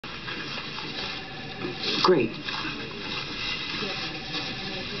Great.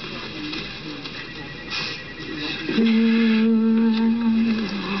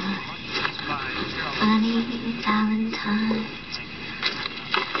 Funny Valentine,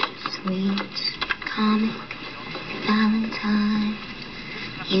 sweet comic Valentine,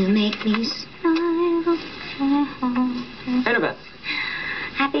 you make me smile. Annabeth,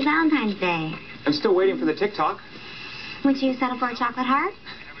 Happy Valentine's Day. I'm still waiting for the TikTok. Would you settle for a chocolate heart?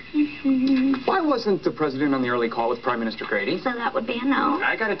 Why wasn't the president on the early call with Prime Minister Grady? So that would be a no.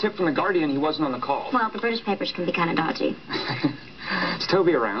 I got a tip from the Guardian he wasn't on the call. Well, the British papers can be kind of dodgy. Is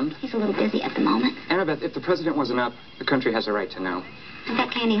Toby around? He's a little busy at the moment. Annabeth, if the president wasn't up, the country has a right to know. I've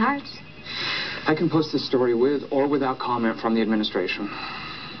got candy hearts. I can post this story with or without comment from the administration.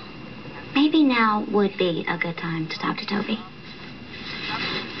 Maybe now would be a good time to talk to Toby.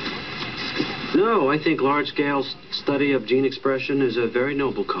 No, I think large-scale study of gene expression is a very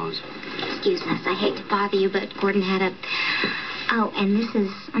noble cause. Excuse us, I hate to bother you, but Gordon had a... Oh, and this is...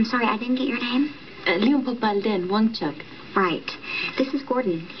 I'm sorry, I didn't get your name? Leon Popalden, Wangchuk. Right. This is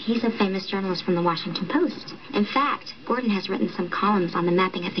Gordon. He's a famous journalist from the Washington Post. In fact, Gordon has written some columns on the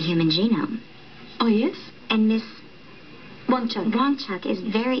mapping of the human genome. Oh, yes? And Miss Wangchuk is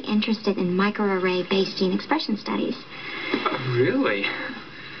very interested in microarray-based gene expression studies. Really?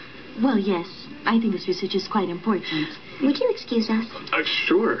 Well, yes. I think this research is quite important. Would you excuse us?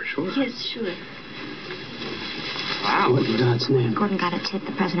 Sure. Yes, sure. Wow. What in God's name? Gordon got a tip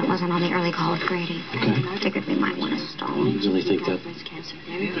the president wasn't on the early call with Grady. Okay. I figured we might want to stall. You really think that?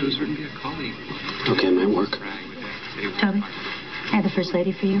 Yeah, it was certainly a colleague. Okay, might work. Toby, I have the first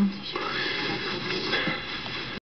lady for you.